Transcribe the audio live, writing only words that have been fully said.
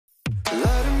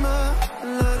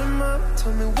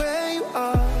Tell me where you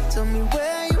are, tell me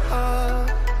where you are.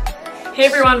 Hey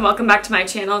everyone, welcome back to my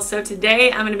channel. So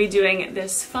today I'm going to be doing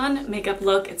this fun makeup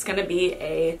look. It's going to be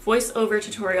a voiceover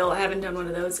tutorial. I haven't done one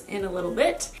of those in a little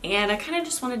bit, and I kind of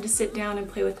just wanted to sit down and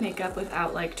play with makeup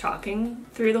without like talking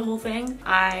through the whole thing.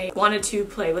 I wanted to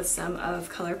play with some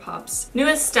of Colourpop's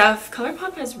newest stuff.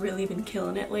 Colourpop has really been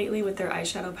killing it lately with their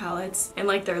eyeshadow palettes and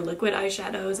like their liquid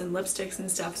eyeshadows and lipsticks and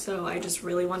stuff, so I just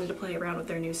really wanted to play around with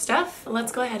their new stuff.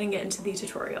 Let's go ahead and get into the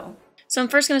tutorial. So I'm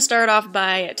first going to start off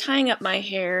by tying up my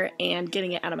hair and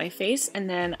getting it out of my face, and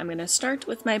then I'm going to start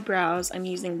with my brows. I'm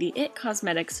using the IT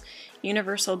Cosmetics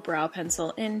Universal Brow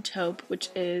Pencil in Taupe, which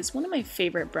is one of my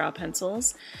favorite brow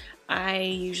pencils. I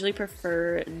usually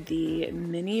prefer the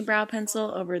mini brow pencil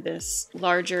over this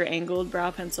larger angled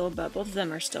brow pencil, but both of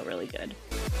them are still really good.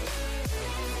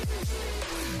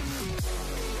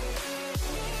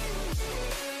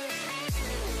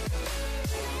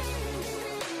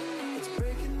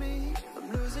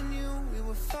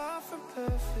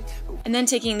 And then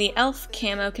taking the e.l.f.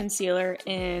 Camo Concealer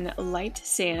in Light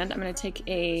Sand, I'm going to take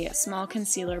a small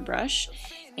concealer brush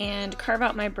and carve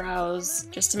out my brows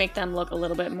just to make them look a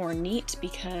little bit more neat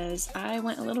because I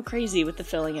went a little crazy with the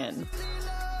filling in.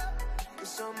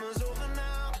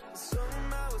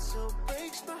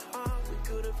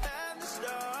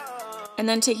 And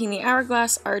then taking the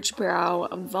Hourglass Arch Brow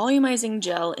Volumizing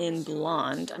Gel in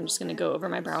Blonde, I'm just going to go over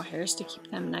my brow hairs to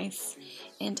keep them nice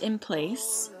and in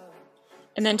place.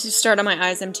 And then to start on my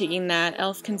eyes, I'm taking that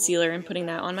e.l.f. concealer and putting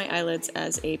that on my eyelids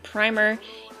as a primer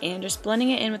and just blending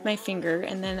it in with my finger.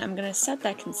 And then I'm going to set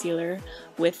that concealer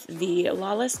with the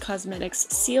Lawless Cosmetics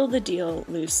Seal the Deal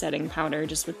Loose Setting Powder,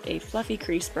 just with a fluffy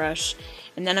crease brush.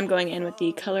 And then I'm going in with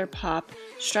the Colourpop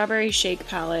Strawberry Shake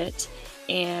Palette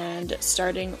and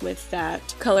starting with that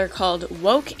color called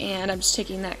Woke, and I'm just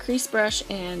taking that crease brush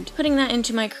and putting that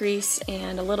into my crease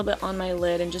and a little bit on my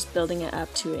lid and just building it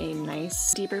up to a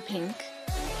nice deeper pink.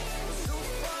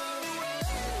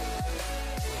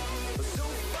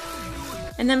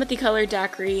 And then with the color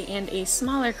Daiquiri and a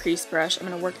smaller crease brush, I'm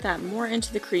going to work that more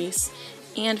into the crease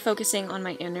and focusing on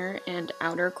my inner and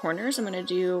outer corners. I'm going to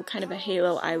do kind of a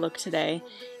halo eye look today,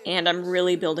 and I'm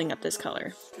really building up this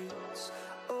color.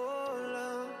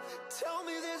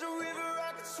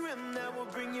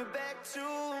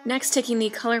 Next, taking the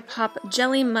Colourpop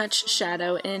Jelly Much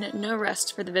Shadow in No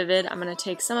Rest for the Vivid, I'm going to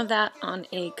take some of that on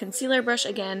a concealer brush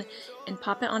again and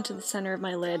pop it onto the center of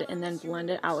my lid and then blend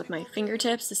it out with my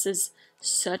fingertips. This is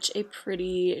such a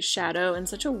pretty shadow and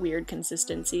such a weird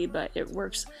consistency, but it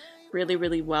works really,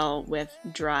 really well with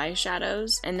dry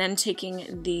shadows. And then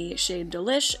taking the shade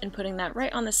Delish and putting that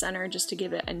right on the center just to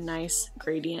give it a nice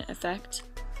gradient effect.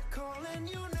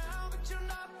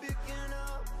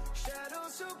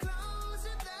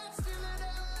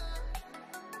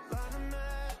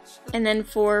 And then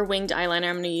for winged eyeliner,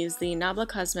 I'm going to use the Nabla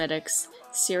Cosmetics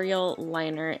Serial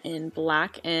Liner in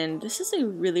black, and this is a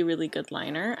really, really good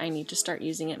liner. I need to start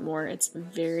using it more. It's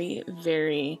very,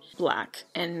 very black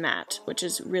and matte, which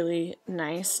is really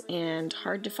nice and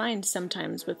hard to find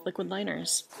sometimes with liquid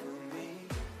liners.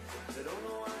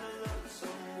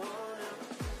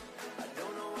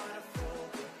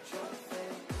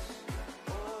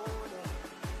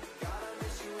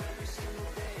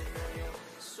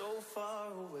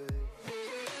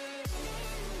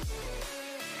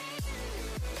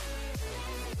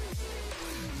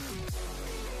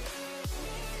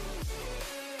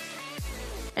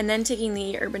 And then taking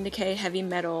the Urban Decay Heavy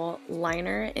Metal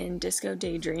Liner in Disco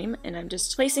Daydream, and I'm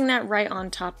just placing that right on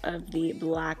top of the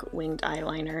black winged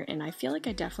eyeliner, and I feel like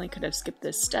I definitely could have skipped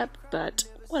this step, but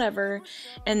whatever.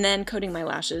 And then coating my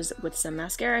lashes with some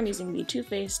mascara. I'm using the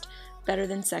Toofaced Better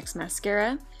Than Sex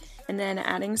Mascara. And then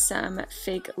adding some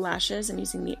fake lashes, I'm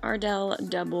using the Ardell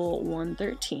Double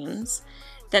 113s.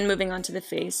 Then moving on to the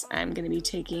face, I'm going to be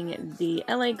taking the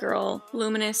LA Girl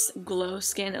Luminous Glow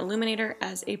Skin Illuminator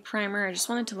as a primer. I just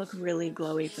wanted to look really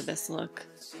glowy for this look.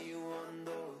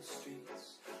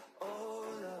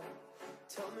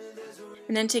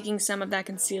 And then taking some of that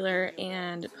concealer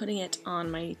and putting it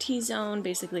on my T-zone,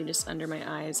 basically just under my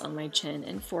eyes, on my chin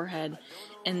and forehead.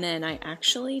 And then I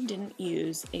actually didn't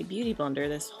use a beauty blender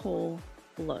this whole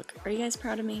look. Are you guys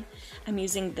proud of me? I'm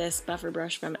using this buffer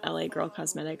brush from LA Girl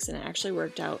Cosmetics, and it actually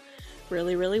worked out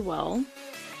really, really well.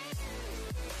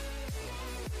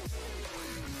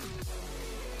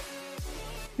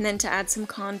 And then to add some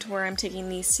contour, I'm taking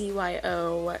the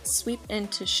CYO Sweep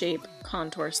Into Shape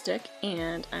contour stick,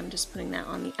 and I'm just putting that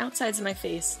on the outsides of my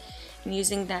face, and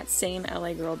using that same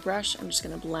LA Girl brush, I'm just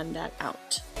going to blend that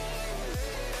out.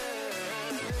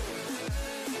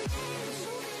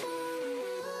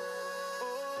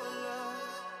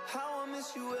 How I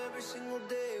miss you every single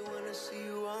day when I see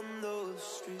you on those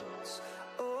streets.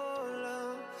 Oh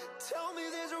love, tell me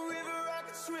there's a river I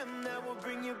could swim that will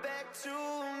bring you back to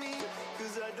me.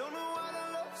 Cause I don't know how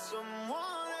to love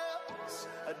someone else.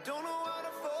 I don't know how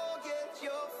to forget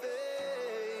your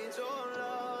face. Oh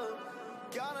love,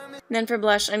 gotta miss. And then for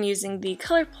blush, I'm using the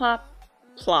Colourpop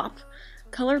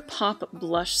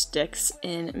blush sticks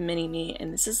in Mini Me,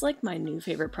 and this is like my new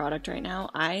favorite product right now.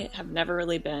 I have never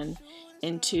really been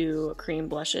into cream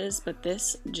blushes, but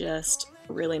this just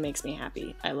really makes me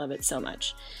happy. I love it so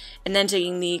much. And then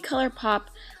taking the Colourpop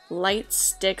Light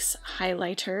Stix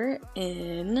highlighter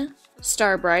in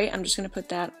Star Bright, I'm just going to put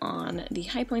that on the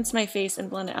high points of my face and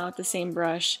blend it out with the same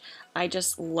brush. I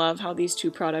just love how these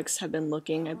two products have been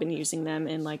looking. I've been using them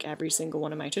in like every single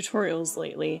one of my tutorials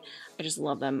lately. I just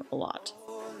love them a lot.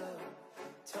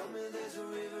 Tell me there's a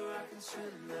river I can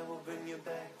swim that will bring you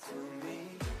back to me.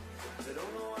 I don't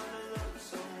know how to love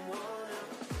someone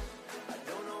else. I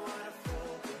don't know how to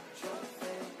forget your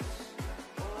face.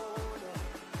 Oh no,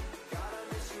 gotta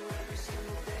miss you every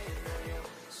single day. Now you're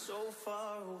so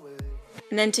far away.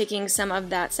 And then taking some of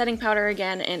that setting powder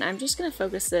again, and I'm just going to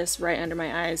focus this right under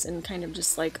my eyes and kind of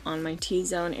just like on my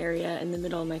T-zone area in the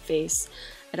middle of my face.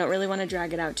 I don't really want to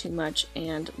drag it out too much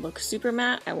and look super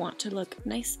matte. I want to look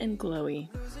nice and glowy.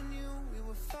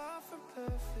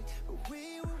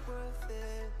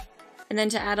 And then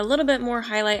to add a little bit more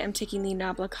highlight, I'm taking the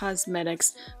Nabla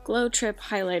Cosmetics Glow Trip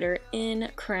highlighter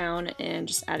in Crown and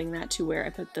just adding that to where I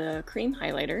put the cream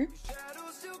highlighter.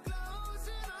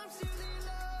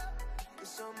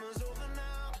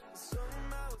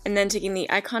 And then taking the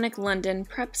iconic London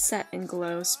Prep Set and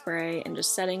Glow spray and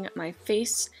just setting my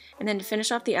face. And then to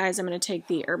finish off the eyes, I'm going to take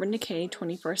the Urban Decay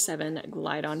 24/7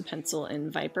 Glide On Pencil in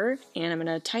Viper. And I'm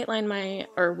going to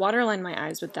waterline my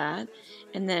eyes with that.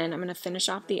 And then I'm going to finish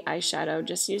off the eyeshadow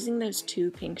just using those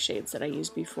two pink shades that I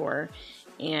used before.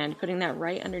 And putting that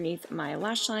right underneath my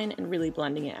lash line and really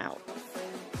blending it out.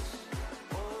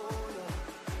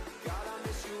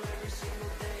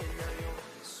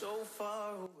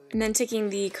 And then taking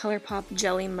the Colourpop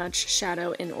Jelly Much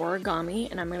Shadow in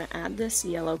Origami, and I'm going to add this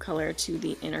yellow color to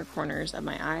the inner corners of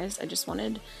my eyes. I just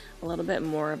wanted a little bit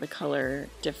more of a color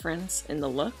difference in the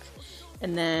look.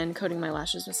 And then coating my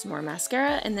lashes with some more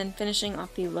mascara, and then finishing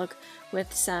off the look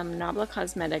with some Nabla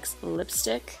Cosmetics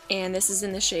lipstick. And this is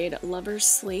in the shade Lover's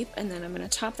Sleep, and then I'm going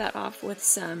to top that off with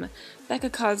some Becca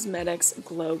Cosmetics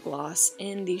Glow Gloss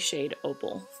in the shade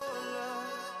Opal.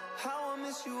 How I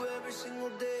miss you every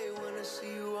single day when I see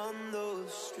you on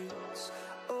those streets.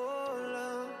 Oh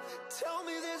love, tell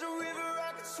me there's a river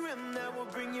I could swim that will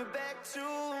bring you back to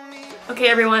me. Okay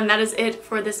everyone, that is it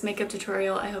for this makeup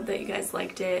tutorial. I hope that you guys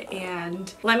liked it,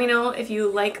 and let me know if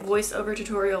you like voiceover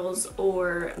tutorials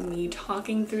or me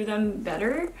talking through them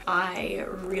better. I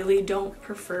really don't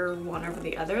prefer one over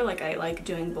the other. Like, I like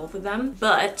doing both of them,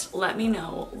 but let me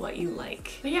know what you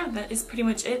like. But yeah, that is pretty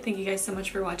much it. Thank you guys so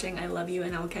much for watching. I love you,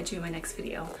 and I will catch you in my next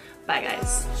video. Bye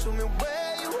guys. Show me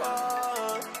where you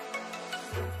are.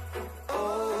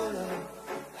 Oh love,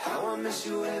 how I miss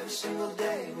you every single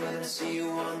day when I see you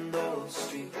on those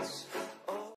streets.